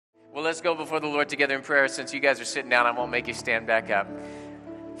Well, let's go before the Lord together in prayer. Since you guys are sitting down, I won't make you stand back up.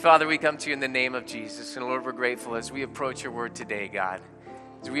 Father, we come to you in the name of Jesus. And Lord, we're grateful as we approach your word today, God.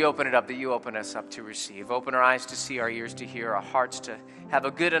 As we open it up, that you open us up to receive. Open our eyes to see, our ears to hear, our hearts to have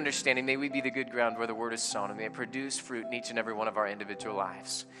a good understanding. May we be the good ground where the word is sown, and may it produce fruit in each and every one of our individual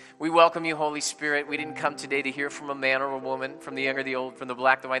lives. We welcome you, Holy Spirit. We didn't come today to hear from a man or a woman, from the young or the old, from the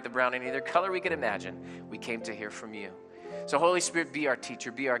black, the white, the brown, any other color we could imagine. We came to hear from you. So Holy Spirit, be our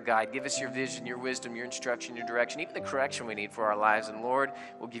teacher, be our guide. Give us your vision, your wisdom, your instruction, your direction, even the correction we need for our lives. And Lord,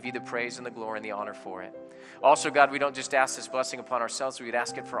 we'll give you the praise and the glory and the honor for it. Also, God, we don't just ask this blessing upon ourselves. We'd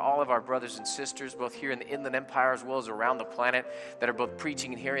ask it for all of our brothers and sisters, both here in the Inland Empire as well as around the planet, that are both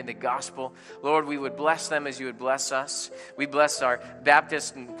preaching and hearing the gospel. Lord, we would bless them as you would bless us. We bless our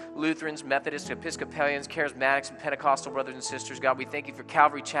Baptists and Lutherans, Methodists, Episcopalians, Charismatics, and Pentecostal brothers and sisters. God, we thank you for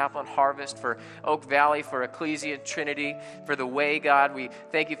Calvary Chapel and Harvest, for Oak Valley, for Ecclesia and Trinity, for the Way, God. We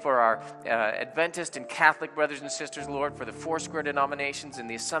thank you for our Adventist and Catholic brothers and sisters, Lord, for the Foursquare denominations and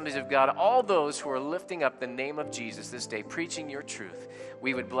the Assemblies of God, all those who are lifting up the name of Jesus this day, preaching your truth.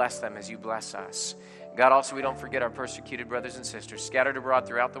 We would bless them as you bless us. God, also, we don't forget our persecuted brothers and sisters scattered abroad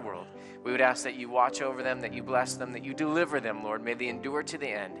throughout the world. We would ask that you watch over them, that you bless them, that you deliver them, Lord. May they endure to the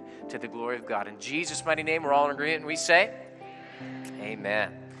end, to the glory of God. In Jesus' mighty name, we're all in agreement, and we say,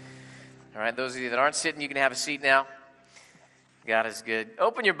 Amen. All right, those of you that aren't sitting, you can have a seat now. God is good.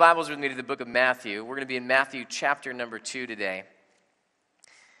 Open your Bibles with me to the book of Matthew. We're going to be in Matthew chapter number 2 today.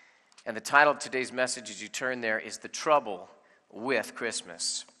 And the title of today's message, as you turn there, is The Trouble with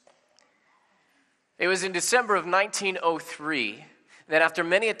Christmas. It was in December of 1903 that after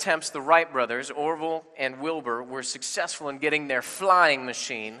many attempts, the Wright brothers, Orville and Wilbur, were successful in getting their flying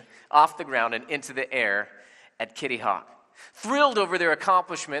machine off the ground and into the air at Kitty Hawk. Thrilled over their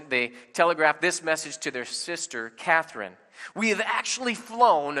accomplishment, they telegraphed this message to their sister, Catherine. We have actually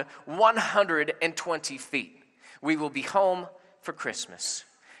flown 120 feet. We will be home for Christmas.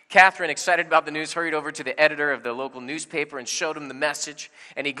 Catherine, excited about the news, hurried over to the editor of the local newspaper and showed him the message.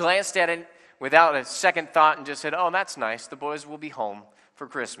 And he glanced at it without a second thought and just said, "Oh, that's nice. The boys will be home for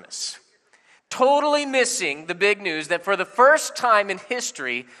Christmas." Totally missing the big news that for the first time in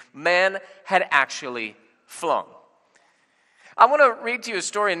history, man had actually flown. I want to read to you a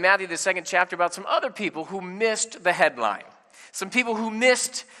story in Matthew, the 2nd chapter, about some other people who missed the headline. Some people who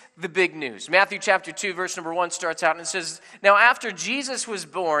missed the big news. Matthew chapter 2, verse number 1 starts out and it says, "Now after Jesus was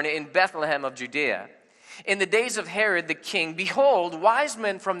born in Bethlehem of Judea, in the days of Herod the king, behold, wise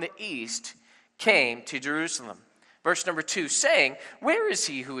men from the east came to Jerusalem." Verse number 2, saying, "Where is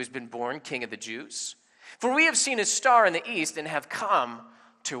he who has been born King of the Jews? For we have seen his star in the east and have come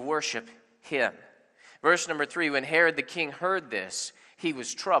to worship him." Verse number 3, when Herod the king heard this, he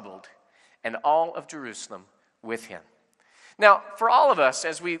was troubled, and all of Jerusalem with him. Now, for all of us,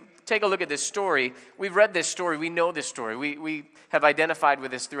 as we take a look at this story, we've read this story, we know this story, we have identified with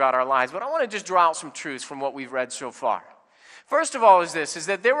this throughout our lives, but I want to just draw out some truths from what we've read so far. First of all is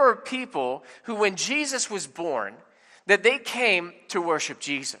that there were people who, when Jesus was born, that they came to worship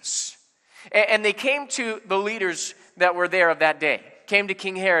Jesus. And they came to the leaders that were there of that day, came to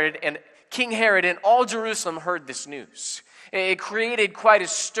King Herod and all Jerusalem heard this news. It created quite a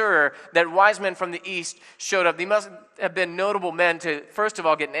stir that wise men from the east showed up. They must have been notable men to, first of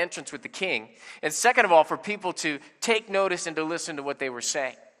all, get an entrance with the king, and second of all, for people to take notice and to listen to what they were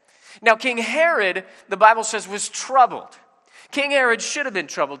saying. Now, King Herod, the Bible says, was troubled. King Herod should have been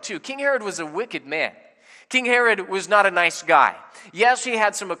troubled too. King Herod was a wicked man. King Herod was not a nice guy. Yes, he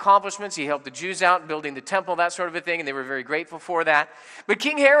had some accomplishments. He helped the Jews out building the temple, that sort of a thing, and they were very grateful for that. But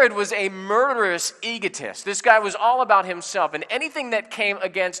King Herod was a murderous egotist. This guy was all about himself, and anything that came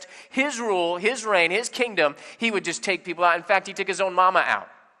against his rule, his reign, his kingdom, he would just take people out. In fact, he took his own mama out.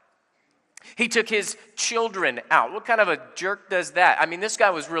 He took his children out. What kind of a jerk does that? I mean, this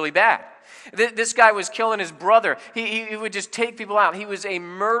guy was really bad. This guy was killing his brother. He would just take people out. He was a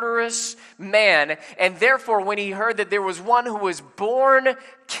murderous man. And therefore, when he heard that there was one who was born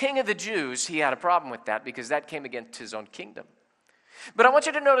King of the Jews, he had a problem with that because that came against his own kingdom. But I want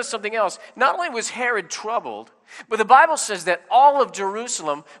you to notice something else. Not only was Herod troubled, but the Bible says that all of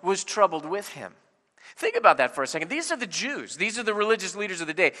Jerusalem was troubled with him. Think about that for a second. These are the Jews. These are the religious leaders of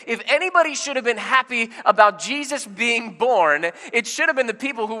the day. If anybody should have been happy about Jesus being born, it should have been the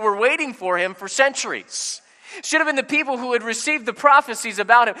people who were waiting for him for centuries. It should have been the people who had received the prophecies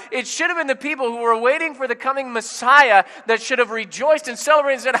about him. It should have been the people who were waiting for the coming Messiah that should have rejoiced and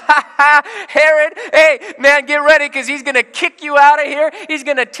celebrated and said, "Ha ha, Herod, hey, man, get ready because he's going to kick you out of here. He's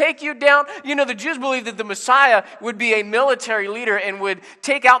going to take you down." You know, the Jews believed that the Messiah would be a military leader and would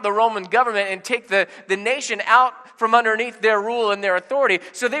take out the Roman government and take the nation out from underneath their rule and their authority.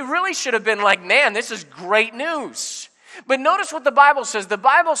 So they really should have been like, man, this is great news. But notice what the Bible says. The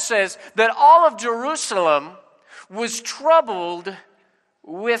Bible says that all of Jerusalem was troubled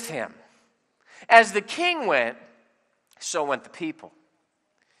with him. As the king went, so went the people.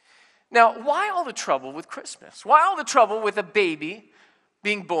 Now, why all the trouble with Christmas? Why all the trouble with a baby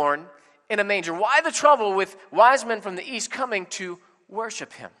being born in a manger? Why the trouble with wise men from the east coming to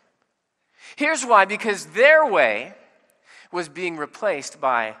worship him? Here's why: because their way was being replaced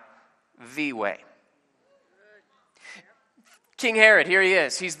by the way. King Herod, here he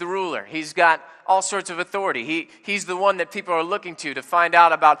is. He's the ruler. He's got all sorts of authority. He's the one that people are looking to find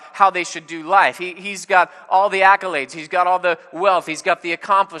out about how they should do life. He's got all the accolades. He's got all the wealth. He's got the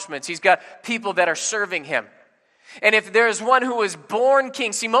accomplishments. He's got people that are serving him. And if there's one who was born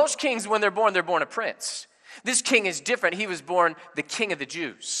king, see, most kings, when they're born a prince. This king is different. He was born the king of the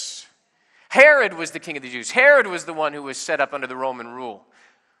Jews. Herod was the king of the Jews. Herod was the one who was set up under the Roman rule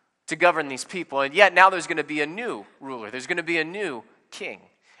to govern these people. And yet now there's going to be a new ruler. There's going to be a new king.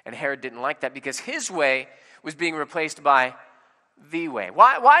 And Herod didn't like that because his way was being replaced by the way.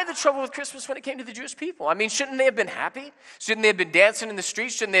 Why the trouble with Christmas when it came to the Jewish people? I mean, shouldn't they have been happy? Shouldn't they have been dancing in the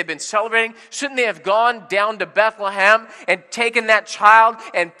streets? Shouldn't they have been celebrating? Shouldn't they have gone down to Bethlehem and taken that child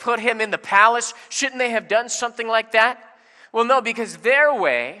and put him in the palace? Shouldn't they have done something like that? Well, no, because their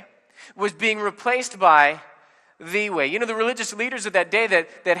way was being replaced by the way. You know, the religious leaders of that day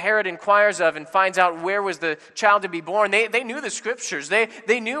that Herod inquires of and finds out where was the child to be born, they knew the scriptures.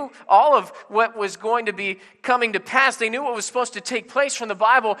 They knew all of what was going to be coming to pass. They knew what was supposed to take place from the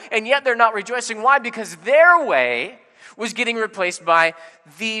Bible, and yet they're not rejoicing. Why? Because their way was getting replaced by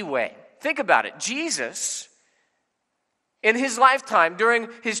the way. Think about it. Jesus, in his lifetime, during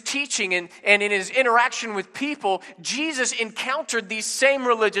his teaching and in his interaction with people, Jesus encountered these same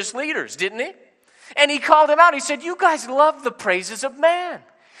religious leaders, didn't he? And he called them out. He said, you guys love the praises of man.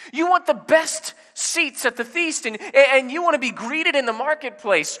 You want the best seats at the feast, and you want to be greeted in the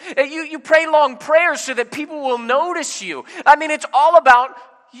marketplace. You pray long prayers so that people will notice you. I mean, it's all about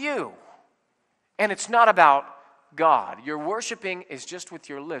you. And it's not about God. Your worshiping is just with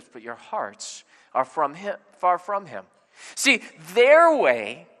your lips, but your hearts are from him, far from him. See, their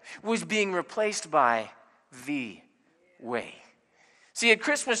way was being replaced by the way. See, at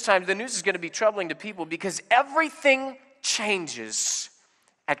Christmas time, the news is going to be troubling to people because everything changes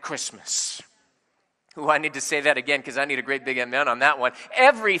at Christmas. Ooh, I need to say that again because I need a great big amen on that one.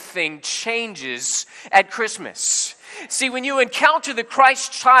 Everything changes at Christmas. See, when you encounter the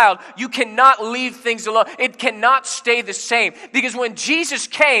Christ child, you cannot leave things alone. It cannot stay the same. Because when Jesus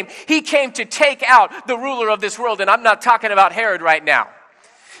came, he came to take out the ruler of this world. And I'm not talking about Herod right now.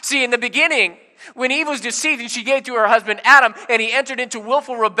 See, in the beginning, when Eve was deceived and she gave to her husband Adam and he entered into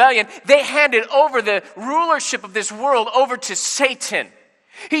willful rebellion, they handed over the rulership of this world over to Satan.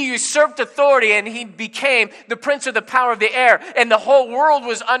 He usurped authority and he became the prince of the power of the air, and the whole world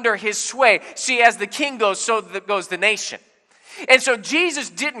was under his sway. See, as the king goes, so goes the nation. And so Jesus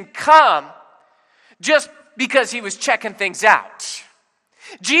didn't come just because he was checking things out.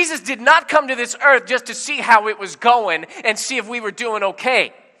 Jesus did not come to this earth just to see how it was going and see if we were doing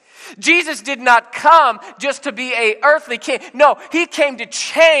okay. Jesus did not come just to be an earthly king. No, he came to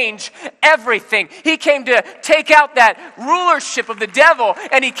change everything. He came to take out that rulership of the devil,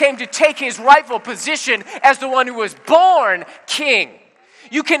 and he came to take his rightful position as the one who was born king.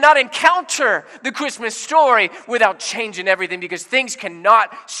 You cannot encounter the Christmas story without changing everything, because things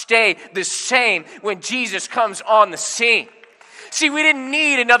cannot stay the same when Jesus comes on the scene. See, we didn't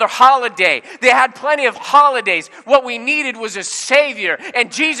need another holiday. They had plenty of holidays. What we needed was a Savior. And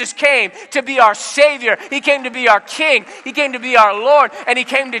Jesus came to be our Savior. He came to be our King. He came to be our Lord. And he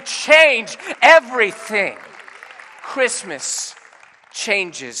came to change everything. Christmas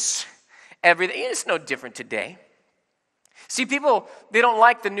changes everything. It's no different today. See, people, they don't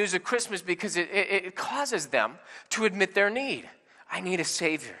like the news of Christmas because it causes them to admit their need. I need a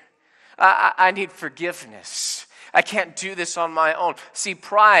Savior. I need forgiveness. I can't do this on my own. See,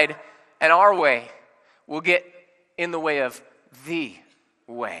 pride and our way will get in the way of the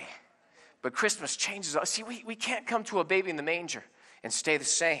way. But Christmas changes us. See, we can't come to a baby in the manger and stay the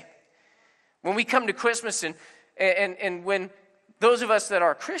same. When we come to Christmas and when those of us that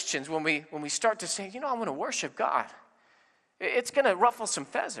are Christians, when we start to say, I want to worship God, it's going to ruffle some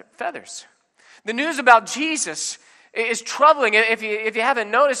feathers. The news about Jesus is troubling. If you haven't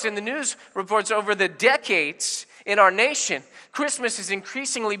noticed in the news reports over the decades in our nation, Christmas is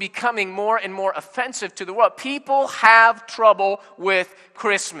increasingly becoming more and more offensive to the world. People have trouble with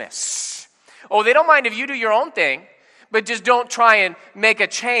Christmas. Oh, they don't mind if you do your own thing, But just don't try and make a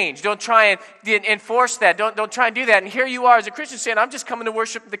change. Don't try and enforce that. Don't try and do that. And here you are as a Christian saying, I'm just coming to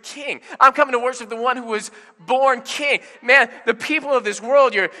worship the King. I'm coming to worship the one who was born King. Man, the people of this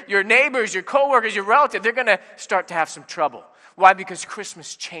world, your neighbors, your coworkers, your relatives, they're going to start to have some trouble. Why? Because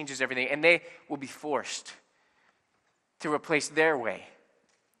Christmas changes everything. And they will be forced to replace their way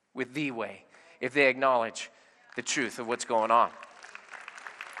with the way if they acknowledge the truth of what's going on.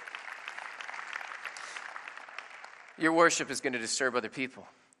 Your worship is going to disturb other people.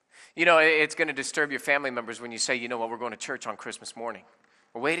 You know, it's going to disturb your family members when you say, you know what, we're going to church on Christmas morning.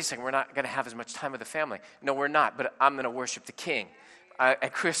 Well, wait a second, we're not going to have as much time with the family. No, we're not, but I'm going to worship the King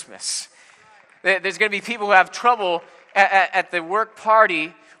at Christmas. There's going to be people who have trouble at the work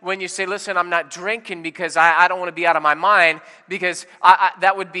party when you say, listen, I'm not drinking because I don't want to be out of my mind, because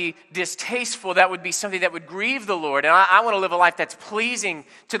that would be distasteful. That would be something that would grieve the Lord. And I want to live a life that's pleasing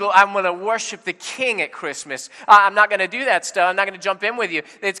to the Lord. I want to worship the King at Christmas. I'm not going to do that stuff. I'm not going to jump in with you.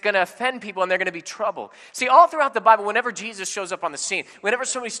 It's going to offend people and they're going to be trouble. See, all throughout the Bible, whenever Jesus shows up on the scene, whenever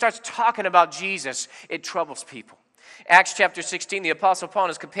somebody starts talking about Jesus, it troubles people. Acts chapter 16, the Apostle Paul and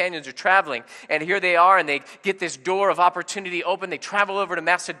his companions are traveling, and here they are, and they get this door of opportunity open. They travel over to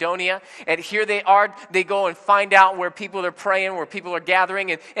Macedonia, and here they are. They go and find out where people are praying, where people are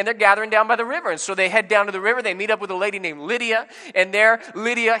gathering, and they're gathering down by the river. And so they head down to the river. They meet up with a lady named Lydia, and there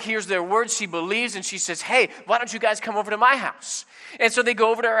Lydia hears their words. She believes, and she says, hey, why don't you guys come over to my house? And so they go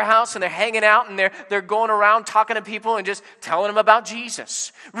over to her house, and they're hanging out, and they're going around talking to people and just telling them about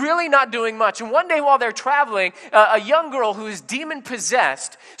Jesus. Really not doing much. And one day while they're traveling, a young girl who is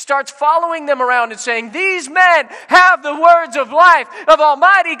demon-possessed starts following them around and saying, these men have the words of life of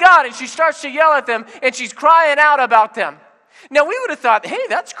Almighty God. And she starts to yell at them, and she's crying out about them. Now, we would have thought, hey,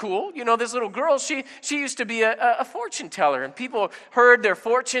 that's cool. You know, this little girl, she used to be a fortune teller, and people heard their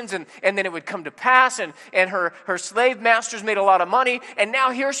fortunes, and then it would come to pass, and her slave masters made a lot of money, and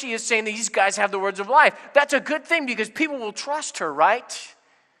now here she is saying these guys have the words of life. That's a good thing because people will trust her, right?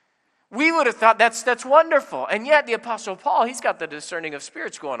 We would have thought that's wonderful. And yet the Apostle Paul, he's got the discerning of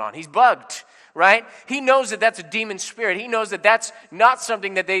spirits going on. He's bugged, right? He knows that that's a demon spirit. He knows that that's not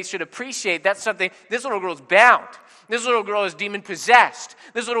something that they should appreciate. That's something, this little girl's bound. This little girl is demon-possessed.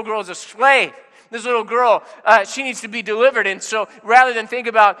 This little girl is a slave. This little girl, she needs to be delivered. And so rather than think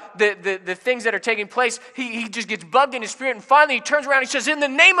about the things that are taking place, he just gets bugged in his spirit. And finally he turns around and he says, in the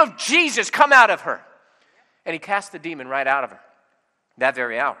name of Jesus, come out of her. And he casts the demon right out of her that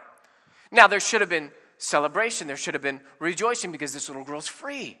very hour. Now, there should have been celebration. There should have been rejoicing because this little girl's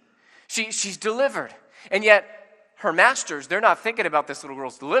free. She's delivered. And yet, her masters, they're not thinking about this little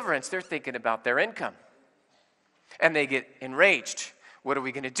girl's deliverance. They're thinking about their income. And they get enraged. What are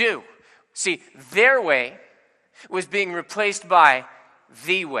we going to do? See, their way was being replaced by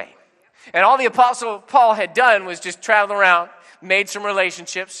the way. And all the Apostle Paul had done was just travel around, made some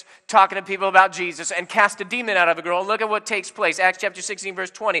relationships, talking to people about Jesus, and cast a demon out of a girl. And look at what takes place. Acts chapter 16,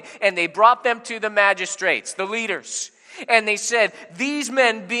 verse 20. And they brought them to the magistrates, the leaders. And they said, these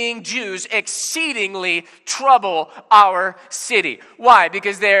men being Jews exceedingly trouble our city. Why?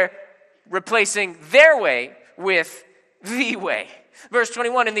 Because they're replacing their way with the way. Verse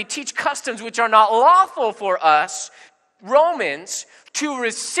 21, and they teach customs which are not lawful for us, Romans, to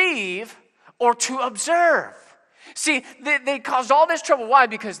receive or to observe. See, they caused all this trouble. Why?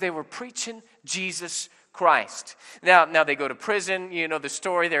 Because they were preaching Jesus Christ. Now they go to prison. You know the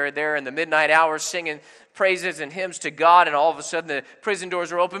story. They're there in the midnight hours singing praises and hymns to God, and all of a sudden the prison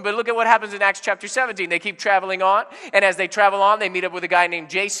doors are open. But look at what happens in Acts chapter 17. They keep traveling on, and as they travel on, they meet up with a guy named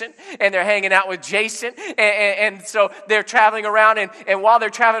Jason, and they're hanging out with Jason, and so they're traveling around, and while they're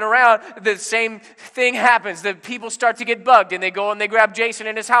traveling around, the same thing happens. The people start to get bugged, and they go and they grab Jason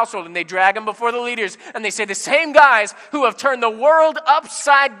and his household, and they drag him before the leaders, and they say, the same guys who have turned the world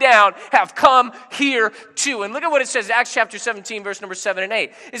upside down have come here too. And look at what it says, Acts chapter 17, verse number 7 and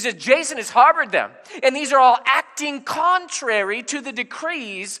 8. It says, Jason has harbored them, and these are all acting contrary to the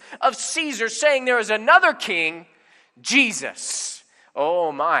decrees of Caesar, saying there is another king, Jesus.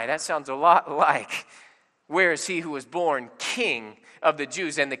 Oh my, that sounds a lot like, where is he who was born king of the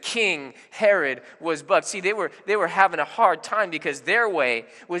Jews? And the king, Herod, was bugged. See, they were having a hard time because their way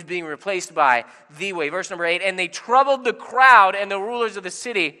was being replaced by the way. Verse number 8, and they troubled the crowd and the rulers of the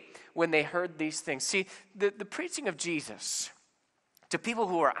city when they heard these things. See, the preaching of Jesus to people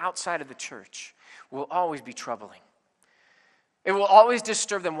who are outside of the church will always be troubling. It will always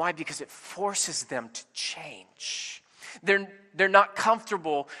disturb them. Why? Because it forces them to change. They're not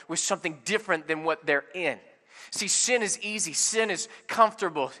comfortable with something different than what they're in. See, sin is easy. Sin is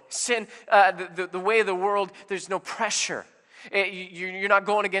comfortable. Sin, the way of the world, there's no pressure. You're not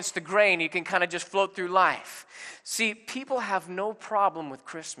going against the grain. You can kind of just float through life. See, people have no problem with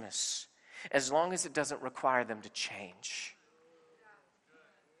Christmas as long as it doesn't require them to change.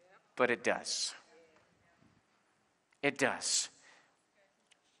 But it does. It does.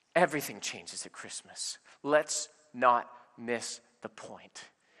 Everything changes at Christmas. Let's not miss the point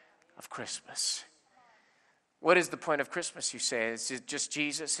of Christmas. What is the point of Christmas, you say? Is it just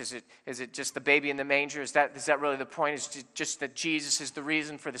Jesus? Is it just the baby in the manger? Is that really the point? Is it just that Jesus is the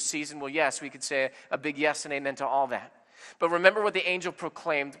reason for the season? Well, yes, we could say a big yes and amen to all that. But remember what the angel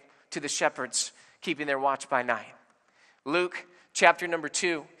proclaimed to the shepherds keeping their watch by night. Luke chapter number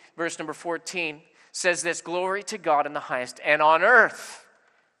 2, verse number 14 says this, "Glory to God in the highest, and on earth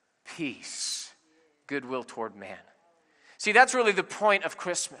peace, goodwill toward man." See, that's really the point of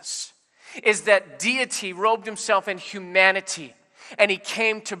Christmas, is that deity robed himself in humanity, and he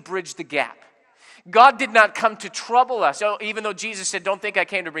came to bridge the gap. God did not come to trouble us, even though Jesus said, "Don't think I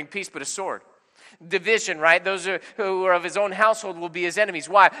came to bring peace, but a sword." Division, right? Those who are of his own household will be his enemies.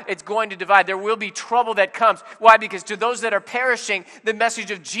 Why? It's going to divide. There will be trouble that comes. Why? Because to those that are perishing, the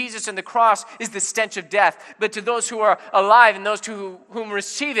message of Jesus and the cross is the stench of death. But to those who are alive and those whom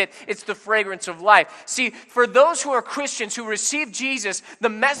receive it, it's the fragrance of life. See, for those who are Christians who receive Jesus, the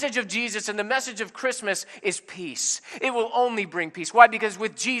message of Jesus and the message of Christmas is peace. It will only bring peace. Why? Because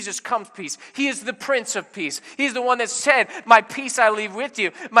with Jesus comes peace. He is the Prince of Peace. He's the one that said, "My peace I leave with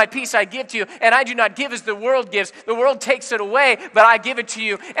you, my peace I give to you, and I do not give as the world gives. The world takes it away, but I give it to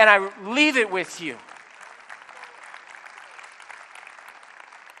you, and I leave it with you."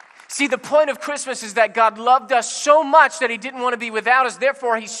 See, the point of Christmas is that God loved us so much that he didn't want to be without us.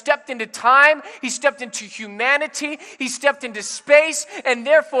 Therefore, he stepped into time, he stepped into humanity, he stepped into space, and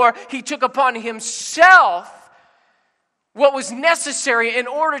therefore, he took upon himself what was necessary in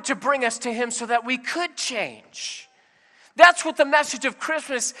order to bring us to him so that we could change. That's what the message of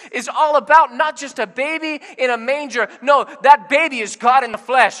Christmas is all about, not just a baby in a manger. No, that baby is God in the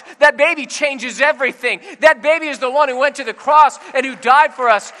flesh. That baby changes everything. That baby is the one who went to the cross and who died for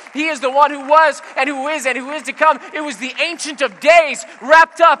us. He is the one who was and who is to come. It was the Ancient of Days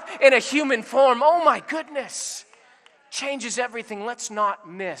wrapped up in a human form. Oh my goodness. Changes everything. Let's not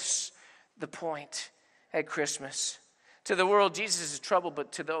miss the point at Christmas. To the world, Jesus is trouble,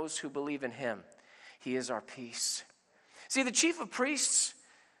 but to those who believe in him, he is our peace. See, the chief of priests,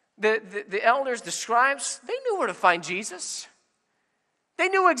 the elders, the scribes, they knew where to find Jesus. They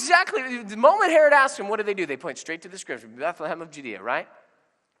knew exactly. The moment Herod asked them, what did they do? They point straight to the scripture, Bethlehem of Judea, right?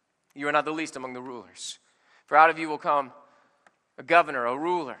 You are not the least among the rulers. For out of you will come a governor, a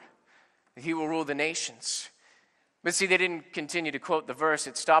ruler. He will rule the nations. But see, they didn't continue to quote the verse.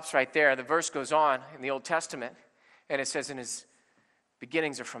 It stops right there. The verse goes on in the Old Testament, and it says, "And his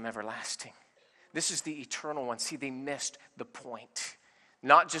beginnings are from everlasting." This is the eternal one. See, they missed the point.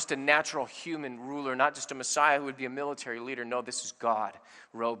 Not just a natural human ruler, not just a Messiah who would be a military leader. No, this is God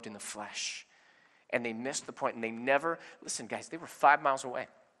robed in the flesh. And they missed the point, and they never, listen guys, they were 5 miles away.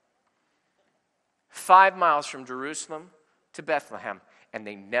 5 miles from Jerusalem to Bethlehem, and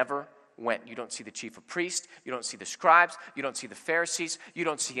they never went. You don't see the chief of priests, you don't see the scribes, you don't see the Pharisees, you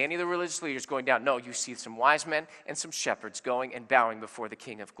don't see any of the religious leaders going down. No, you see some wise men and some shepherds going and bowing before the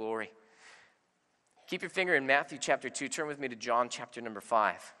King of glory. Keep your finger in Matthew chapter 2. Turn with me to John chapter number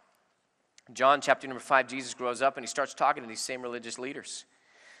 5. John chapter number 5, Jesus grows up and he starts talking to these same religious leaders.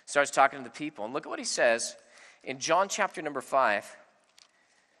 Starts talking to the people. And look at what he says in John chapter number 5,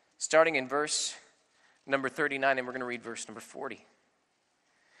 starting in verse number 39, and we're going to read verse number 40.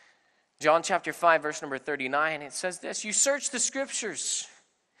 John chapter 5, verse number 39, it says this, "You search the scriptures,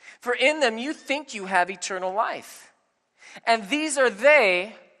 for in them you think you have eternal life. And these are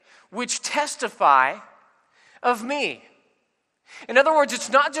they which testify of me." In other words, it's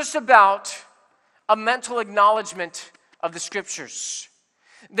not just about a mental acknowledgement of the scriptures.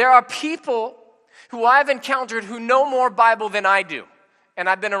 There are people who I've encountered who know more Bible than I do. And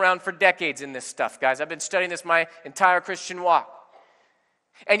I've been around for decades in this stuff, guys. I've been studying this my entire Christian walk.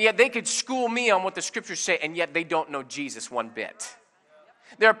 And yet they could school me on what the scriptures say, and yet they don't know Jesus one bit.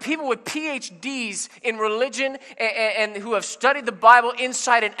 There are people with PhDs in religion and who have studied the Bible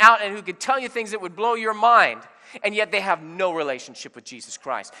inside and out and who could tell you things that would blow your mind, and yet they have no relationship with Jesus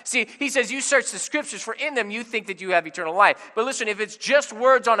Christ. See, he says, you search the scriptures, for in them you think that you have eternal life. But listen, if it's just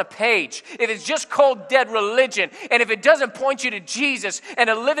words on a page, if it's just cold, dead religion, and if it doesn't point you to Jesus and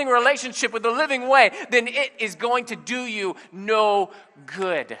a living relationship with the living way, then it is going to do you no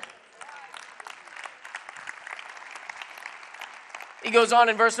good. He goes on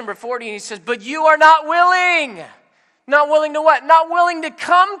in verse number 40 and he says, "But you are not willing." Not willing to what? Not willing to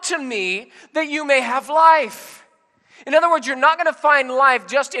come to me that you may have life. In other words, you're not going to find life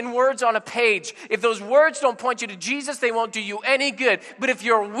just in words on a page. If those words don't point you to Jesus, they won't do you any good. But if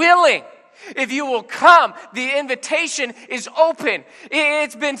you're willing, if you will come, the invitation is open.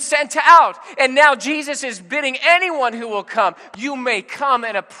 It's been sent out. And now Jesus is bidding anyone who will come, you may come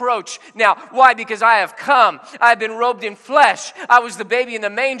and approach. Now, why? Because I have come. I've been robed in flesh. I was the baby in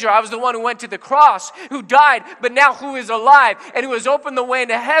the manger. I was the one who went to the cross, who died, but now who is alive and who has opened the way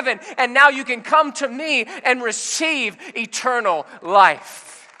into heaven. And now you can come to me and receive eternal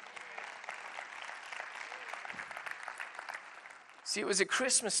life. See, it was at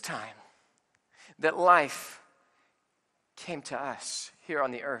Christmas time that life came to us here on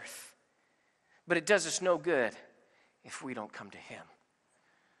the earth. But it does us no good if we don't come to him.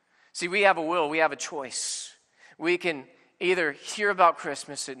 See, we have a will, we have a choice. We can either hear about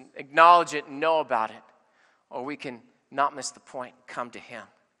Christmas and acknowledge it and know about it, or we can not miss the point, come to him.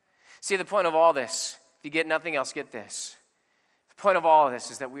 See, the point of all this, if you get nothing else, get this. The point of all of this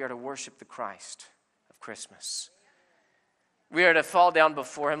is that we are to worship the Christ of Christmas. We are to fall down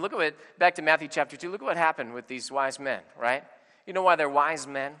before him. Look at back to Matthew chapter 2. Look at what happened with these wise men, right? You know why they're wise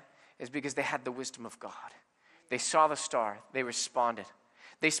men? Is because they had the wisdom of God. They saw the star. They responded.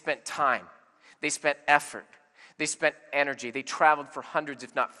 They spent time. They spent effort. They spent energy. They traveled for hundreds,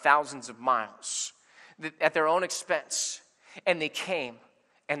 if not thousands of miles at their own expense. And they came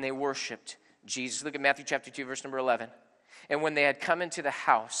and they worshiped Jesus. Look at Matthew chapter 2, verse number 11. And when they had come into the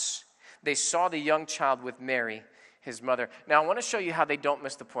house, they saw the young child with Mary, his mother. Now, I want to show you how they don't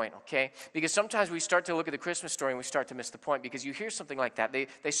miss the point, okay? Because sometimes we start to look at the Christmas story and we start to miss the point because you hear something like that.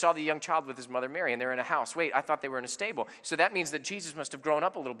 They saw the young child with his mother Mary and they're in a house. Wait, I thought they were in a stable. So that means that Jesus must have grown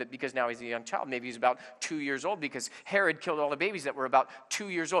up a little bit because now he's a young child. Maybe he's about 2 years old because Herod killed all the babies that were about 2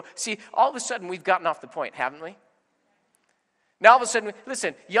 years old. See, all of a sudden we've gotten off the point, haven't we? Now all of a sudden,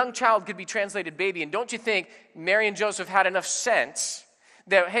 listen, young child could be translated baby. And don't you think Mary and Joseph had enough sense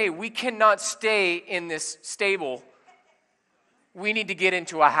that, hey, we cannot stay in this stable. We need to get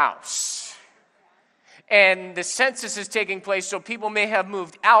into a house. And the census is taking place, so people may have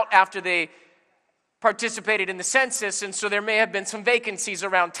moved out after they participated in the census, and so there may have been some vacancies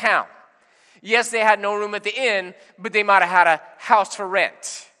around town. Yes, they had no room at the inn, but they might have had a house for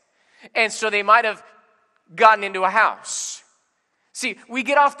rent. And so they might have gotten into a house. See, we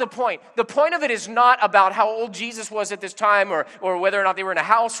get off the point. The point of it is not about how old Jesus was at this time or whether or not they were in a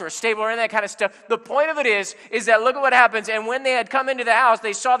house or a stable or any of that kind of stuff. The point of it is that look at what happens. And when they had come into the house,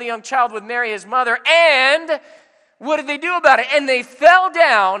 they saw the young child with Mary, his mother, and what did they do about it? And they fell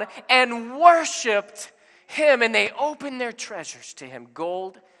down and worshiped him, and they opened their treasures to him,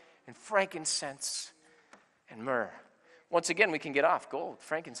 gold and frankincense and myrrh. Once again, we can get off gold,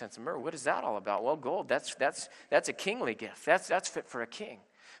 frankincense, and myrrh. What is that all about? Well, gold, that's a kingly gift. That's fit for a king.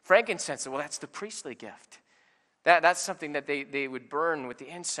 Frankincense, well, that's the priestly gift. That's something that they would burn with the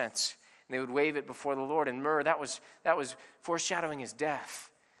incense, and they would wave it before the Lord. And myrrh, that was foreshadowing his death.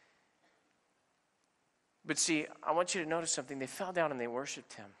 But see, I want you to notice something. They fell down and they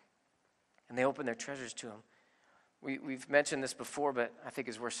worshiped him, and they opened their treasures to him. We've mentioned this before, but I think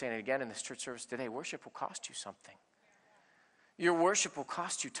it's worth saying it again in this church service today. Worship will cost you something. Your worship will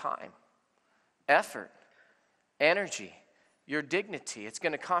cost you time, effort, energy, your dignity. It's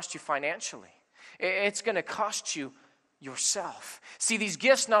going to cost you financially. It's going to cost you yourself. See, these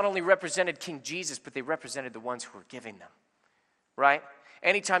gifts not only represented King Jesus, but they represented the ones who were giving them, right?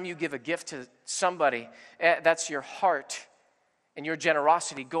 Anytime you give a gift to somebody, that's your heart and your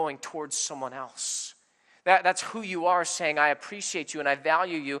generosity going towards someone else. That's who you are, saying, I appreciate you and I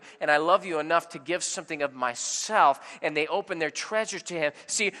value you and I love you enough to give something of myself. And they open their treasures to him.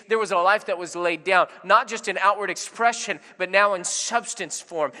 See, there was a life that was laid down, not just in outward expression, but now in substance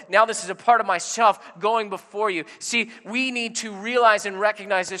form. Now this is a part of myself going before you. See, we need to realize and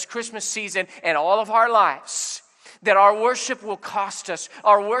recognize this Christmas season and all of our lives that our worship will cost us.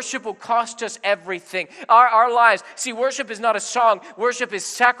 Our worship will cost us everything. Our lives. See, worship is not a song. Worship is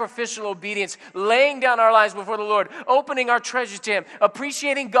sacrificial obedience. Laying down our lives before the Lord. Opening our treasures to him.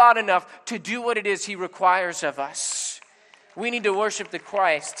 Appreciating God enough to do what it is he requires of us. We need to worship the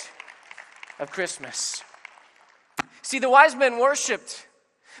Christ of Christmas. See, the wise men worshiped,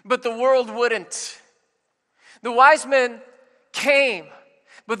 but the world wouldn't. The wise men came,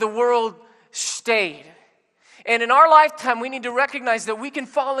 but the world stayed. And in our lifetime, we need to recognize that we can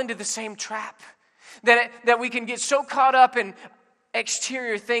fall into the same trap. That we can get so caught up in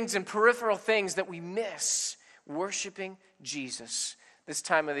exterior things and peripheral things that we miss worshiping Jesus this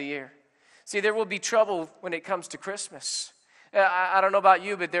time of the year. See, there will be trouble when it comes to Christmas. I don't know about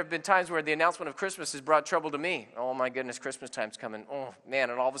you, but there have been times where the announcement of Christmas has brought trouble to me. Oh my goodness, Christmas time's coming. Oh man,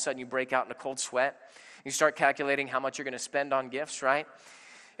 and all of a sudden you break out in a cold sweat. You start calculating how much you're going to spend on gifts, right?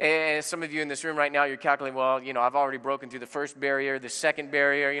 And some of you in this room right now, you're calculating, well, I've already broken through the first barrier, the second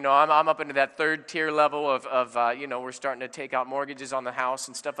barrier. I'm up into that third tier level of we're starting to take out mortgages on the house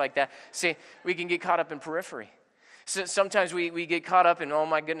and stuff like that. See, we can get caught up in periphery. So sometimes we get caught up in, oh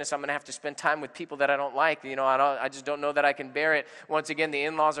my goodness, I'm going to have to spend time with people that I don't like. I just don't know that I can bear it. Once again, the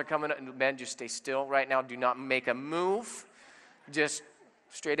in-laws are coming. Men, just stay still right now. Do not make a move. Just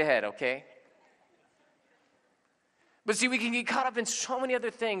straight ahead, okay? But see, we can get caught up in so many other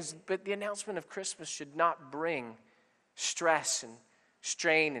things, but the announcement of Christmas should not bring stress and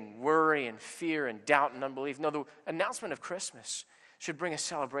strain and worry and fear and doubt and unbelief. No, the announcement of Christmas should bring a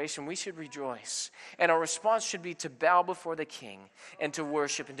celebration. We should rejoice. And our response should be to bow before the King and to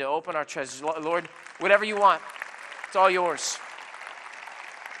worship and to open our treasures. Lord, whatever you want, it's all yours.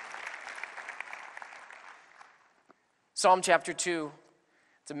 Psalm chapter 2,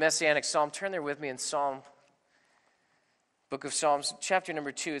 it's a messianic psalm. Turn there with me in Book of Psalms, chapter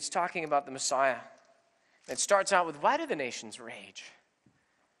number 2. It's talking about the Messiah. It starts out with, why do the nations rage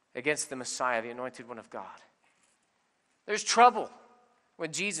against the Messiah, the anointed one of God? There's trouble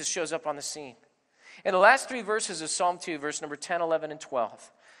when Jesus shows up on the scene. In the last 3 verses of Psalm 2, verse number 10, 11, and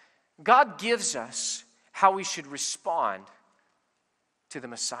 12, God gives us how we should respond to the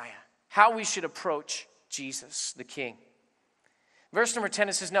Messiah, how we should approach Jesus, the King. Verse number 10,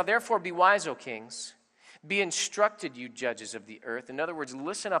 it says, now therefore be wise, O kings. Be instructed, you judges of the earth. In other words,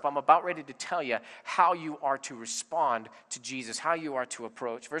 listen up. I'm about ready to tell you how you are to respond to Jesus, how you are to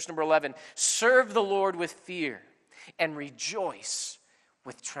approach. Verse number 11, serve the Lord with fear and rejoice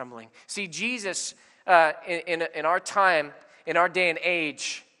with trembling. See, Jesus, in our time, in our day and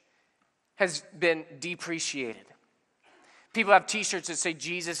age, has been depreciated. People have t-shirts that say,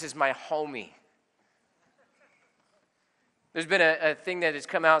 Jesus is my homie. There's been a thing that has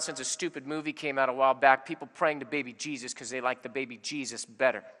come out since a stupid movie came out a while back, people praying to baby Jesus because they like the baby Jesus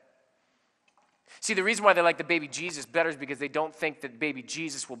better. See, the reason why they like the baby Jesus better is because they don't think that baby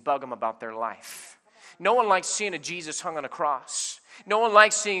Jesus will bug them about their life. No one likes seeing a Jesus hung on a cross. No one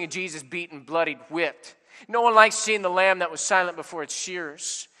likes seeing a Jesus beaten, bloodied, whipped. No one likes seeing the lamb that was silent before its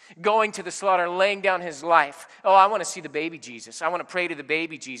shearers, going to the slaughter, laying down his life. Oh, I want to see the baby Jesus. I want to pray to the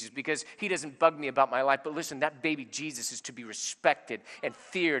baby Jesus because he doesn't bug me about my life. But listen, that baby Jesus is to be respected and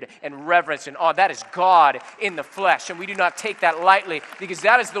feared and reverenced and awe. That is God in the flesh. And we do not take that lightly because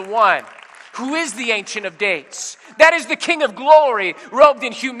that is the one who is the Ancient of Days. That is the King of Glory robed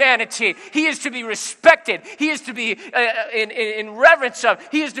in humanity. He is to be respected. He is to be in reverence of.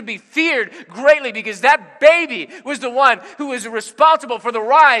 He is to be feared greatly because that baby was the one who was responsible for the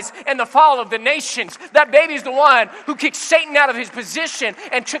rise and the fall of the nations. That baby is the one who kicked Satan out of his position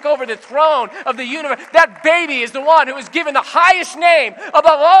and took over the throne of the universe. That baby is the one who was given the highest name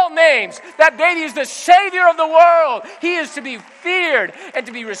above all names. That baby is the Savior of the world. He is to be feared and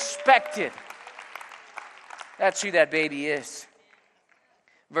to be respected. That's who that baby is.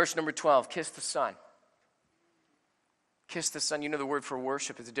 Verse number 12, kiss the Son. Kiss the Son. You know the word for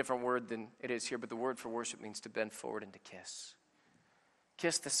worship is a different word than it is here, but the word for worship means to bend forward and to kiss.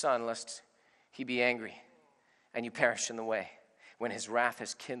 Kiss the Son, lest he be angry and you perish in the way, when his wrath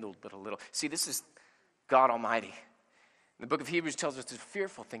has kindled but a little. See, this is God Almighty. The book of Hebrews tells us it's a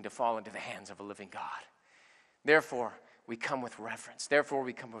fearful thing to fall into the hands of a living God. Therefore, we come with reverence. Therefore,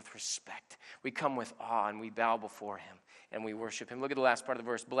 we come with respect. We come with awe, and we bow before him, and we worship him. Look at the last part of the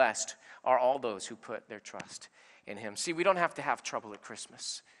verse. Blessed are all those who put their trust in him. See, we don't have to have trouble at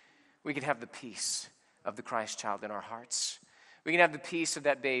Christmas. We can have the peace of the Christ child in our hearts. We can have the peace of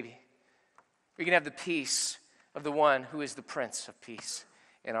that baby. We can have the peace of the one who is the Prince of Peace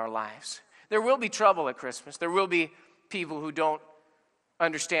in our lives. There will be trouble at Christmas. There will be people who don't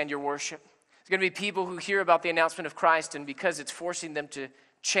understand your worship. There's going to be people who hear about the announcement of Christ, and because it's forcing them to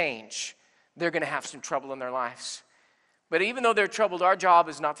change, they're going to have some trouble in their lives. But even though they're troubled, our job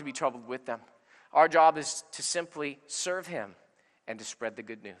is not to be troubled with them. Our job is to simply serve him and to spread the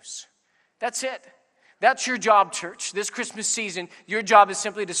good news. That's it. That's your job, church. This Christmas season, your job is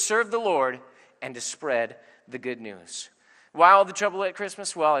simply to serve the Lord and to spread the good news. Why all the trouble at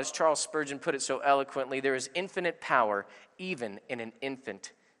Christmas? Well, as Charles Spurgeon put it so eloquently, there is infinite power even in an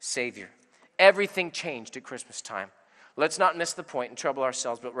infant Savior. Everything changed at Christmas time. Let's not miss the point and trouble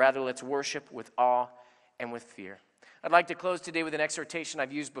ourselves, but rather let's worship with awe and with fear. I'd like to close today with an exhortation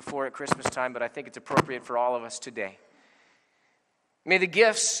I've used before at Christmas time, but I think it's appropriate for all of us today. May the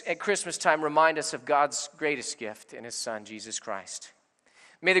gifts at Christmas time remind us of God's greatest gift in his Son, Jesus Christ.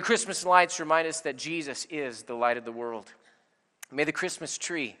 May the Christmas lights remind us that Jesus is the light of the world. May the Christmas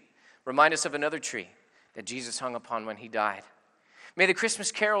tree remind us of another tree that Jesus hung upon when he died. May the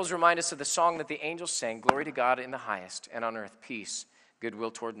Christmas carols remind us of the song that the angels sang, glory to God in the highest, and on earth peace,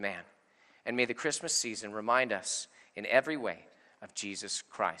 goodwill toward man. And may the Christmas season remind us in every way of Jesus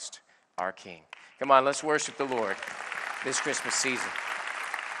Christ, our King. Come on, let's worship the Lord this Christmas season.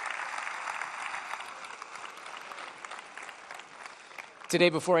 Today,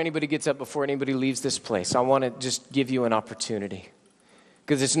 before anybody gets up, before anybody leaves this place, I want to just give you an opportunity.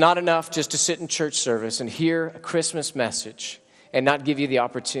 Because it's not enough just to sit in church service and hear a Christmas message and not give you the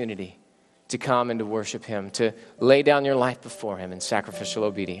opportunity to come and to worship him, to lay down your life before him in sacrificial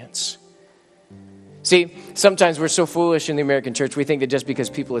obedience. See, sometimes we're so foolish in the American church, we think that just because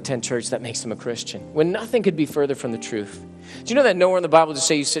people attend church, that makes them a Christian, when nothing could be further from the truth. Do you know that nowhere in the Bible does it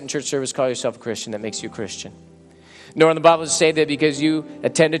say you sit in church service, call yourself a Christian, that makes you a Christian? Nor in the Bible does it say that because you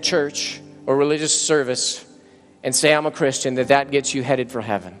attend a church or religious service and say, I'm a Christian, that gets you headed for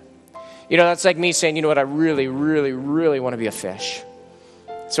heaven. You know, that's like me saying, you know what, I really, really, really want to be a fish.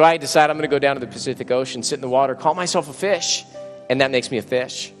 So I decide I'm going to go down to the Pacific Ocean, sit in the water, call myself a fish, and that makes me a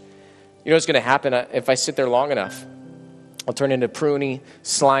fish. You know what's going to happen if I sit there long enough? I'll turn into a pruny,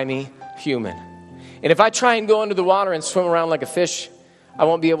 slimy human. And if I try and go under the water and swim around like a fish, I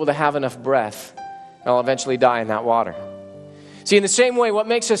won't be able to have enough breath. I'll eventually die in that water. See, in the same way, what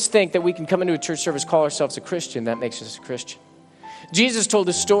makes us think that we can come into a church service, call ourselves a Christian, that makes us a Christian. Jesus told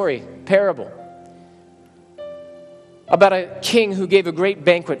a story, parable, about a king who gave a great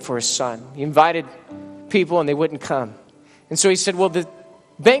banquet for his son. He invited people and they wouldn't come. And so he said, well, the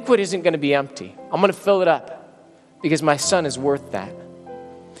banquet isn't going to be empty. I'm going to fill it up because my son is worth that.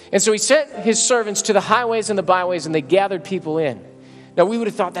 And so he sent his servants to the highways and the byways and they gathered people in. Now we would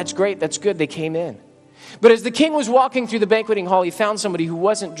have thought, that's great, that's good, they came in. But as the king was walking through the banqueting hall, he found somebody who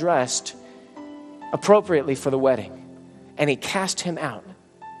wasn't dressed appropriately for the wedding. And he cast him out.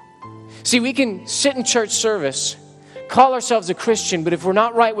 See, we can sit in church service, call ourselves a Christian, but if we're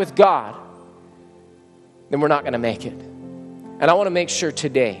not right with God, then we're not going to make it. And I want to make sure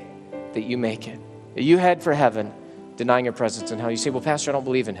today that you make it. That you head for heaven, denying your presence in hell. You say, well, Pastor, I don't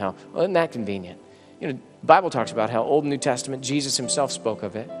believe in hell. Well, isn't that convenient? You know, the Bible talks about hell. Old and New Testament, Jesus himself spoke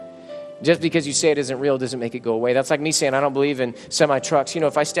of it. Just because you say it isn't real doesn't make it go away. That's like me saying I don't believe in semi-trucks. You know,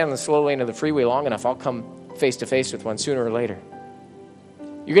 if I stand on the slow lane of the freeway long enough, I'll come face to face with one sooner or later.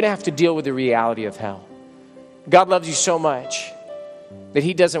 You're going to have to deal with the reality of hell. God loves you so much that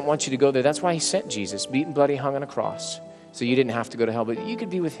he doesn't want you to go there. That's why he sent Jesus, beaten, bloody, hung on a cross, so you didn't have to go to hell, but you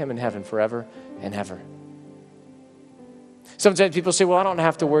could be with him in heaven forever and ever. Sometimes people say, well, I don't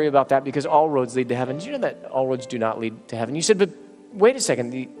have to worry about that because all roads lead to heaven. Did you know that all roads do not lead to heaven? You said, but wait a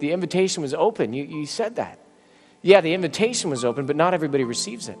second, the invitation was open. You said that. Yeah, the invitation was open, but not everybody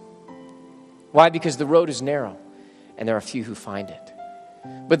receives it. Why? Because the road is narrow, and there are few who find it.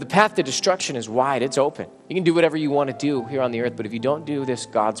 But the path to destruction is wide. It's open. You can do whatever you want to do here on the earth, but if you don't do this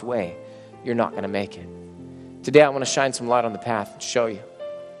God's way, you're not going to make it. Today, I want to shine some light on the path and show you.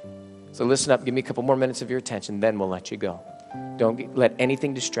 So listen up. Give me a couple more minutes of your attention, then we'll let you go. Don't let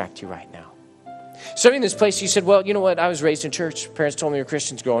anything distract you right now. Some in this place, you said, well, you know what? I was raised in church. Parents told me you were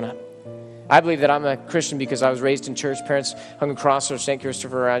Christians growing up. I believe that I'm a Christian because I was raised in church. Parents hung a cross or St.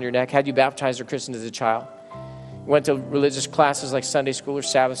 Christopher around your neck, had you baptized or christened as a child. You went to religious classes like Sunday school or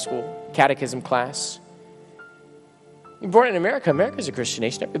Sabbath school, catechism class. You're born in America. America's a Christian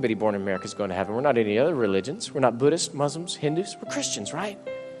nation. Everybody born in America is going to heaven. We're not any other religions. We're not Buddhists, Muslims, Hindus. We're Christians, right?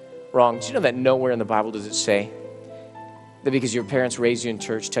 Wrong. Did you know that nowhere in the Bible does it say that because your parents raised you in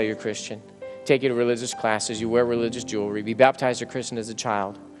church, tell you're Christian, take you to religious classes, you wear religious jewelry, be baptized or christened as a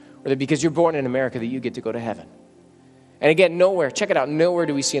child, or that because you're born in America that you get to go to heaven? And again, nowhere, check it out, nowhere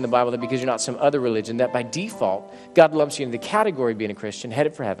do we see in the Bible that because you're not some other religion, that by default, God lumps you into the category of being a Christian,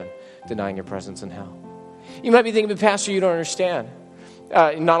 headed for heaven, denying your presence in hell. You might be thinking, but Pastor, you don't understand.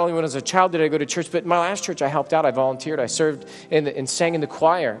 Not only when I was a child did I go to church, but in my last church I helped out, I volunteered, I served and sang in the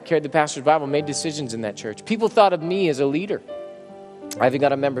choir, carried the pastor's Bible, made decisions in that church. People thought of me as a leader. I even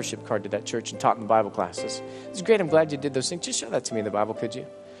got a membership card to that church and taught in Bible classes. It's great, I'm glad you did those things. Just show that to me in the Bible, could you?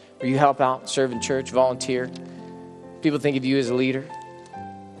 Where you help out, serve in church, volunteer. People think of you as a leader.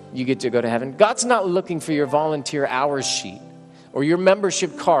 You get to go to heaven. God's not looking for your volunteer hours sheet or your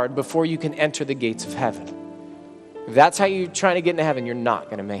membership card before you can enter the gates of heaven. If that's how you're trying to get into heaven, you're not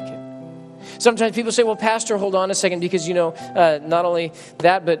going to make it. Sometimes people say, well, Pastor, hold on a second, because, not only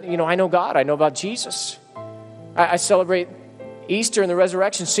that, but, I know God. I know about Jesus. I celebrate Easter and the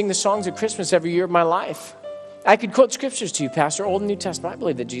resurrection, sing the songs of Christmas every year of my life. I could quote scriptures to you, Pastor, Old and New Testament. I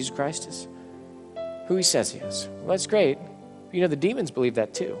believe that Jesus Christ is who he says he is. Well, that's great. The demons believe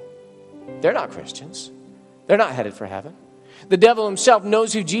that too. They're not Christians. They're not headed for heaven. The devil himself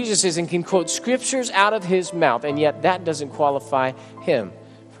knows who Jesus is and can quote scriptures out of his mouth, and yet that doesn't qualify him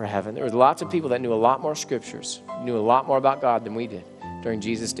for heaven. There were lots of people that knew a lot more scriptures, knew a lot more about God than we did during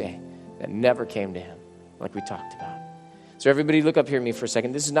Jesus' day, that never came to him, like we talked about. So everybody look up here at me for a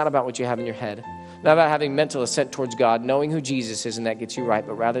second. This is not about what you have in your head, not about having mental assent towards God, knowing who Jesus is, and that gets you right,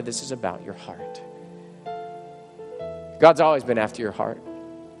 but rather this is about your heart. God's always been after your heart.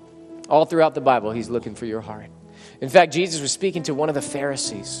 All throughout the Bible, he's looking for your heart. In fact, Jesus was speaking to one of the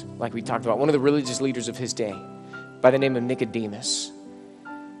Pharisees, like we talked about, one of the religious leaders of his day, by the name of Nicodemus.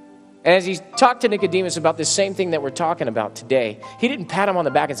 And as he talked to Nicodemus about this same thing that we're talking about today, he didn't pat him on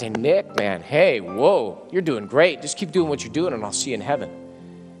the back and say, Nick, man, hey, whoa, you're doing great. Just keep doing what you're doing and I'll see you in heaven.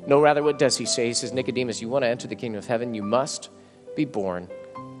 No, rather, what does he say? He says, Nicodemus, you want to enter the kingdom of heaven, you must be born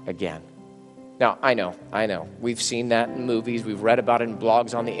again. Now, I know. We've seen that in movies. We've read about it in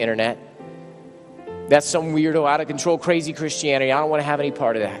blogs on the internet. That's some weirdo, out of control, crazy Christianity. I don't want to have any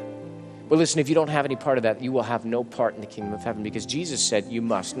part of that. But listen, if you don't have any part of that, you will have no part in the kingdom of heaven, because Jesus said you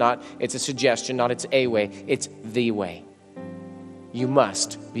must. Not it's a suggestion, not it's a way, it's the way. You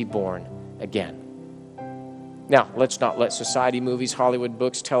must be born again. Now, let's not let society, movies, Hollywood,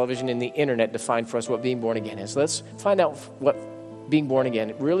 books, television, and the internet define for us what being born again is. Let's find out what being born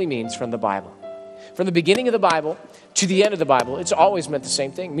again really means from the Bible. From the beginning of the Bible to the end of the Bible, it's always meant the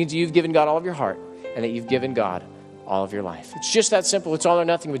same thing. It means you've given God all of your heart and that you've given God all of your life. It's just that simple. It's all or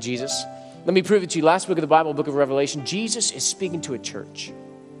nothing with Jesus. Let me prove it to you. Last book of the Bible, book of Revelation, Jesus is speaking to a church,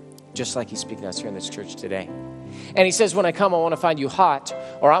 just like he's speaking to us here in this church today. And he says, when I come, I want to find you hot,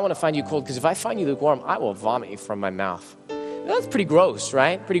 or I want to find you cold, because if I find you lukewarm, I will vomit you from my mouth. Now, that's pretty gross,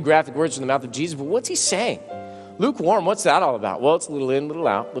 right? Pretty graphic words from the mouth of Jesus, but what's he saying? Lukewarm, what's that all about? Well, it's a little in, little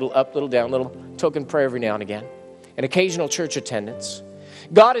out, little up, little down, little token prayer every now and again, an occasional church attendance.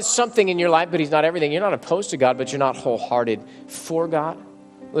 God is something in your life, but he's not everything. You're not opposed to God, but you're not wholehearted for God.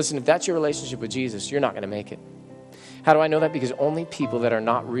 Listen, if that's your relationship with Jesus, you're not going to make it. How do I know that? Because only people that are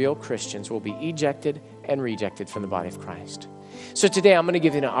not real Christians will be ejected and rejected from the body of Christ. So today, I'm going to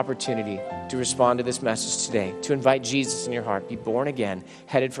give you an opportunity to respond to this message today, to invite Jesus in your heart, be born again,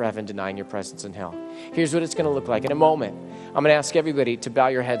 headed for heaven, denying your presence in hell. Here's what it's going to look like. In a moment, I'm going to ask everybody to bow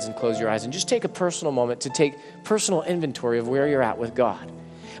your heads and close your eyes and just take a personal moment to take personal inventory of where you're at with God.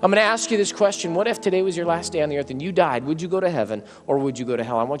 I'm going to ask you this question. What if today was your last day on the earth and you died? Would you go to heaven or would you go to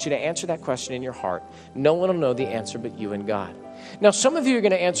hell? I want you to answer that question in your heart. No one will know the answer but you and God. Now, some of you are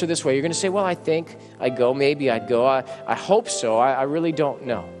going to answer this way. You're going to say, well, I think I'd go. Maybe I'd go. I hope so. I really don't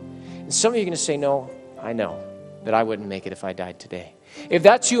know. And some of you are going to say, no, I know that I wouldn't make it if I died today. If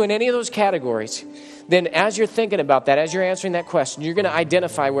that's you in any of those categories, then as you're thinking about that, as you're answering that question, you're going to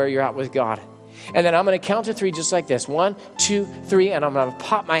identify where you're at with God. And then I'm going to count to 3 just like this. 1, 2, 3, and I'm going to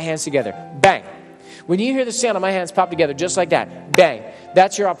pop my hands together. Bang. When you hear the sound of my hands pop together just like that, bang,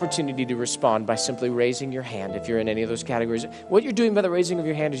 that's your opportunity to respond by simply raising your hand if you're in any of those categories. What you're doing by the raising of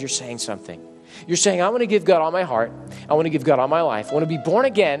your hand is you're saying something. You're saying, I want to give God all my heart. I want to give God all my life. I want to be born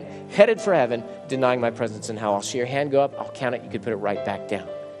again, headed for heaven, denying my presence in hell. I'll see your hand go up. I'll count it. You can put it right back down.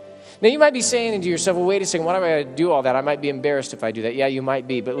 Now, you might be saying to yourself, well, wait a second, why do I do all that? I might be embarrassed if I do that. Yeah, you might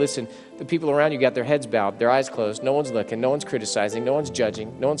be. But listen, the people around you got their heads bowed, their eyes closed. No one's looking. No one's criticizing. No one's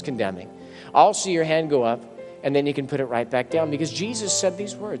judging. No one's condemning. I'll see your hand go up, and then you can put it right back down. Because Jesus said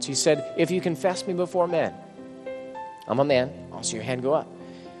these words. He said, if you confess me before men, I'm a man, I'll see your hand go up.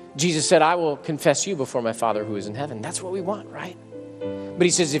 Jesus said, I will confess you before my Father who is in heaven. That's what we want, right? But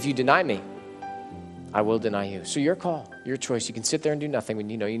he says, if you deny me, I will deny you. So your call, your choice. You can sit there and do nothing when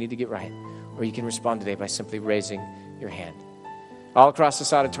you know you need to get right. Or you can respond today by simply raising your hand. All across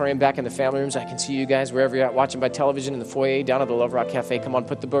this auditorium, back in the family rooms, I can see you guys wherever you're at, watching by television, in the foyer, down at the Love Rock Cafe. Come on,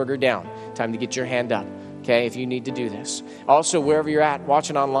 put the burger down. Time to get your hand up, okay, if you need to do this. Also, wherever you're at,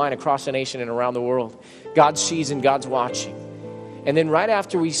 watching online across the nation and around the world, God sees and God's watching. And then right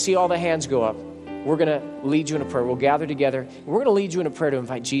after we see all the hands go up, we're going to lead you in a prayer. We'll gather together. We're going to lead you in a prayer to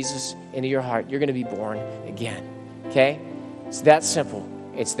invite Jesus into your heart. You're going to be born again, okay? It's that simple.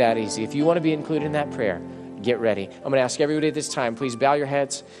 It's that easy. If you want to be included in that prayer, get ready. I'm going to ask everybody at this time, please bow your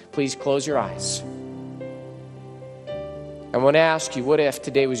heads. Please close your eyes. I want to ask you, what if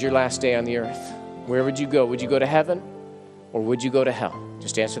today was your last day on the earth? Where would you go? Would you go to heaven or would you go to hell?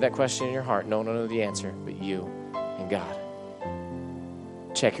 Just answer that question in your heart. No one will know the answer but you and God.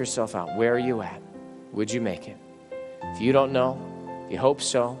 Check yourself out. Where are you at? Would you make it? If you don't know, if you hope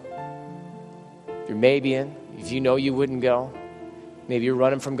so, if you're maybe in, if you know you wouldn't go, maybe you're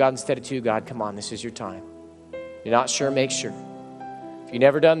running from God instead of to God, come on, this is your time. You're not sure, make sure. If you've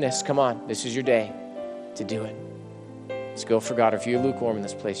never done this, come on, this is your day to do it. Let's go for God. Or if you're lukewarm in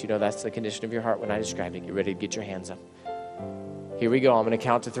this place, you know that's the condition of your heart when I described it. Get ready to get your hands up. Here we go. I'm going to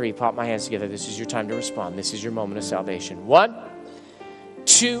count to 3. Pop my hands together. This is your time to respond. This is your moment of salvation. 1,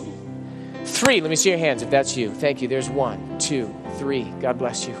 2, 3. Let me see your hands if that's you. Thank you. There's 1, 2, 3. God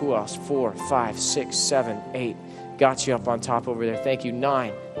bless you. Who else? 4, 5, 6, 7, 8. Got you up on top over there. Thank you.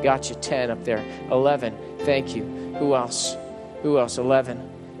 9. Got you. 10 up there. 11. Thank you. Who else? Who else? 11.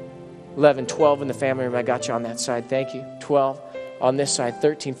 11, 12 in the family room. I got you on that side. Thank you. 12 on this side.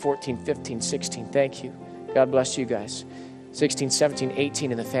 13, 14, 15, 16. Thank you. God bless you guys. 16, 17,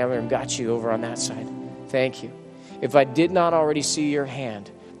 18 in the family room. Got you over on that side. Thank you. If I did not already see your hand,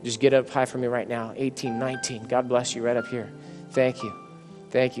 just get up high for me right now. 18, 19. God bless you right up here. Thank you.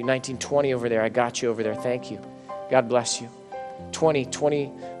 Thank you. 19, 20 over there. I got you over there. Thank you. God bless you. 20,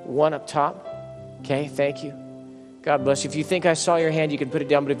 21 up top. Okay, thank you. God bless you. If you think I saw your hand, you can put it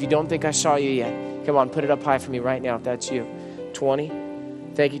down. But if you don't think I saw you yet, come on, put it up high for me right now if that's you. 20.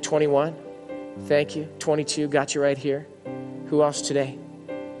 Thank you. 21. Thank you. 22. Got you right here. Who else today?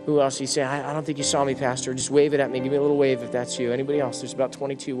 Who else? You say, I don't think you saw me, Pastor. Just wave it at me. Give me a little wave if that's you. Anybody else? There's about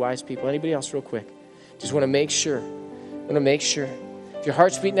 22 wise people. Anybody else real quick? Just want to make sure. If your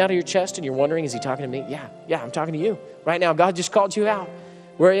heart's beating out of your chest and you're wondering, is he talking to me? Yeah, I'm talking to you. Right now, God just called you out.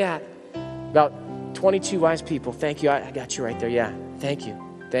 Where are you at? About 22 wise people. Thank you. I got you right there. Yeah. Thank you.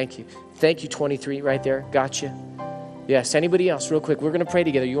 Thank you. Thank you, 23 right there. Got you. Yes. Anybody else real quick? We're going to pray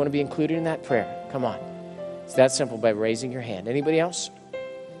together. You want to be included in that prayer? Come on. It's that simple by raising your hand. Anybody else?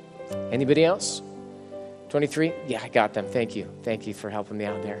 Anybody else? 23? Yeah, I got them. Thank you. Thank you for helping me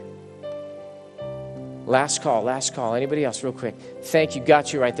out there. Last call. Anybody else real quick? Thank you.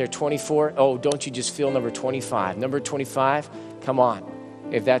 Got you right there. 24. Oh, don't you just feel number 25? Number 25, come on.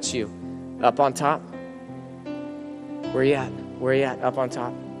 If that's you. Up on top. Where you at? Where you at? Up on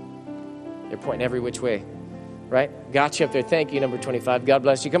top. They're pointing every which way. Right? Got you up there. Thank you, number 25. God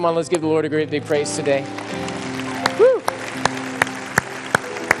bless you. Come on, let's give the Lord a great big praise today. Woo!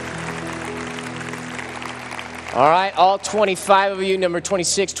 All right, all 25 of you, number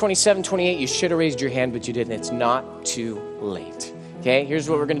 26, 27, 28, you should have raised your hand, but you didn't. It's not too late. Okay, here's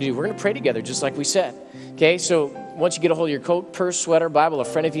what we're going to do. We're going to pray together, just like we said. Okay, so once you get a hold of your coat, purse, sweater, Bible, a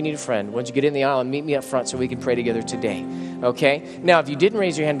friend if you need a friend, once you get in the aisle, and meet me up front so we can pray together today. Okay, now if you didn't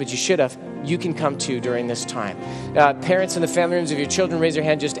raise your hand, but you should have, you can come too during this time. Parents in the family rooms, if your children raise their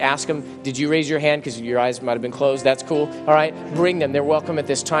hand, just ask them, did you raise your hand? Because your eyes might have been closed. That's cool. All right, bring them. They're welcome at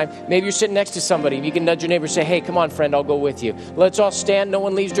this time. Maybe you're sitting next to somebody. You can nudge your neighbor and say, hey, come on, friend, I'll go with you. Let's all stand. No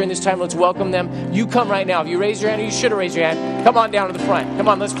one leaves during this time. Let's welcome them. You come right now. If you raise your hand, or you should have raised your hand, come on down to the front. Come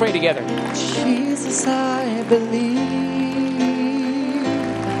on, let's pray together. Jesus, I believe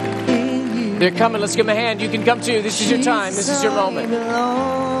in you. They're coming. Let's give them a hand. You can come too. This is your time. This is your moment.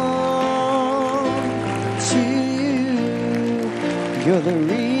 To you. You're the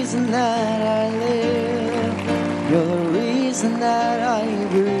reason that I live. You're the reason that I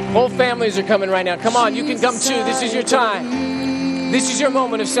breathe. Whole families are coming right now. Come on, you can come too. This is your time. This is your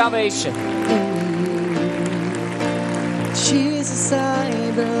moment of salvation. Jesus,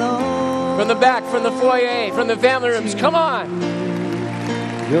 I belong. From the back, from the foyer, from the family rooms. Come on.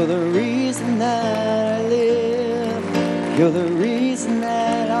 You're the reason that I live. You're the reason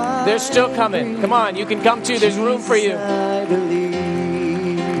that I They're still coming. Come on, you can come too. There's room for you. I believe.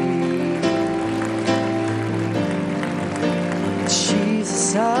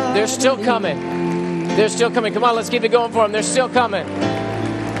 Jesus, I They're still coming. They're still coming. Come on, let's keep it going for them. They're still coming.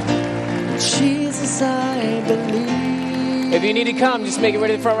 Jesus, I believe. If you need to come, just make it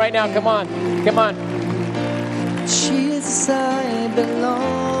ready to the front right now. Come on. Come on. Jesus, I belong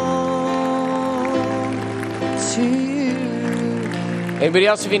to you. Anybody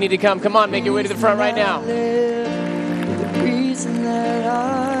else, if you need to come, come on, make your way to the front right now. The reason that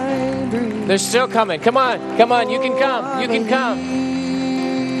I breathe. They're still coming. Come on. Come on. You can come. You can come.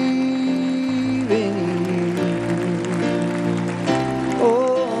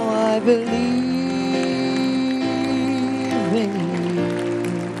 Oh, I believe in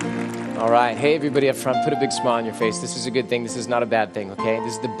you. All right. Hey, everybody up front, put a big smile on your face. This is a good thing. This is not a bad thing, okay?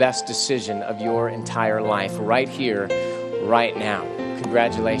 This is the best decision of your entire life right here, right now.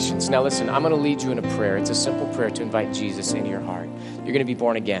 Congratulations. Now listen, I'm going to lead you in a prayer. It's a simple prayer to invite Jesus into your heart. You're going to be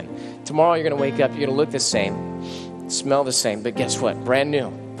born again. Tomorrow you're going to wake up, you're going to look the same, smell the same, but guess what? Brand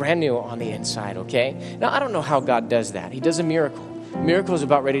new on the inside, okay? Now I don't know how God does that. He does a miracle. Miracle is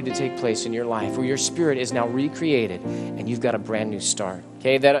about ready to take place in your life where your spirit is now recreated and you've got a brand new start.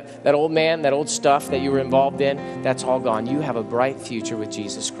 Okay, that old man, that old stuff that you were involved in, that's all gone. You have a bright future with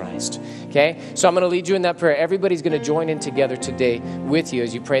Jesus Christ. Okay, so I'm going to lead you in that prayer. Everybody's going to join in together today with you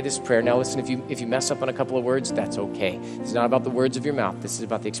as you pray this prayer. Now listen, if you mess up on a couple of words, that's okay. It's not about the words of your mouth. This is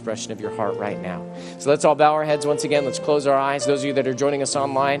about the expression of your heart right now. So let's all bow our heads once again. Let's close our eyes. Those of you that are joining us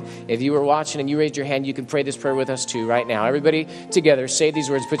online, if you were watching and you raised your hand, you can pray this prayer with us too right now. Everybody together, say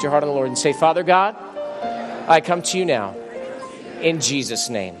these words. Put your heart on the Lord and say, Father God, I come to you now. In Jesus'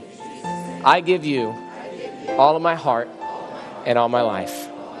 name, I give you all of my heart and all my life.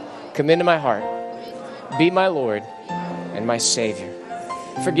 Come into my heart. Be my Lord and my Savior.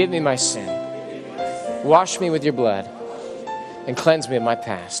 Forgive me my sin. Wash me with your blood and cleanse me of my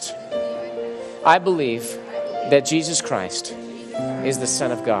past. I believe that Jesus Christ is the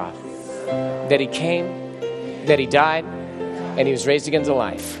Son of God, that he came, that he died, and he was raised again to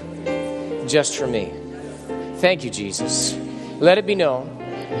life just for me. Thank you, Jesus. Let it be known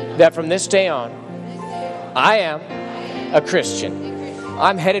that from this day on, I am a Christian.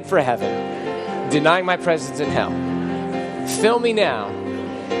 I'm headed for heaven, denying my presence in hell. Fill me now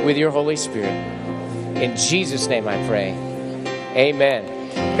with your Holy Spirit. In Jesus' name I pray.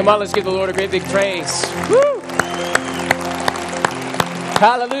 Amen. Come on, let's give the Lord a great big praise. Woo!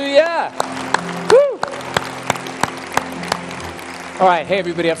 Hallelujah. Woo! All right, hey,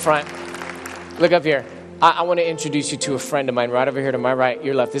 everybody up front. Look up here. I want to introduce you to a friend of mine right over here to my right,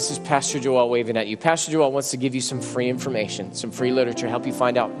 your left. This is Pastor Joel waving at you. Pastor Joel wants to give you some free information, some free literature, help you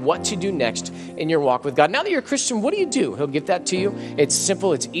find out what to do next in your walk with God. Now that you're a Christian, what do? He'll give that to you. It's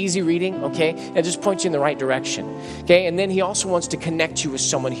simple. It's easy reading, okay? And just point you in the right direction, okay? And then he also wants to connect you with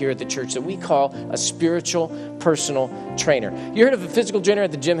someone here at the church that we call a spiritual personal trainer. You heard of a physical trainer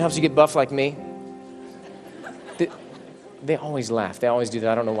at the gym helps you get buff like me? They always laugh. They always do that.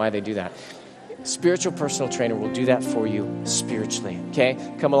 I don't know why they do that. Spiritual personal trainer will do that for you spiritually, okay?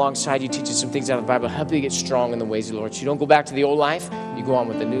 Come alongside you, teach you some things out of the Bible, help you get strong in the ways of the Lord. So you don't go back to the old life, you go on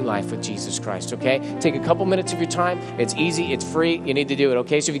with the new life with Jesus Christ, okay? Take a couple minutes of your time. It's easy, it's free, you need to do it,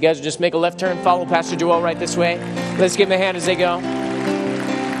 okay? So if you guys will just make a left turn, follow Pastor Joel right this way. Let's give him a hand as they go.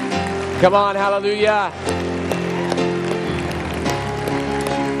 Come on, hallelujah.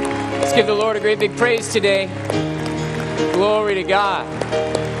 Let's give the Lord a great big praise today. Glory to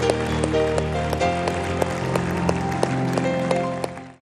God.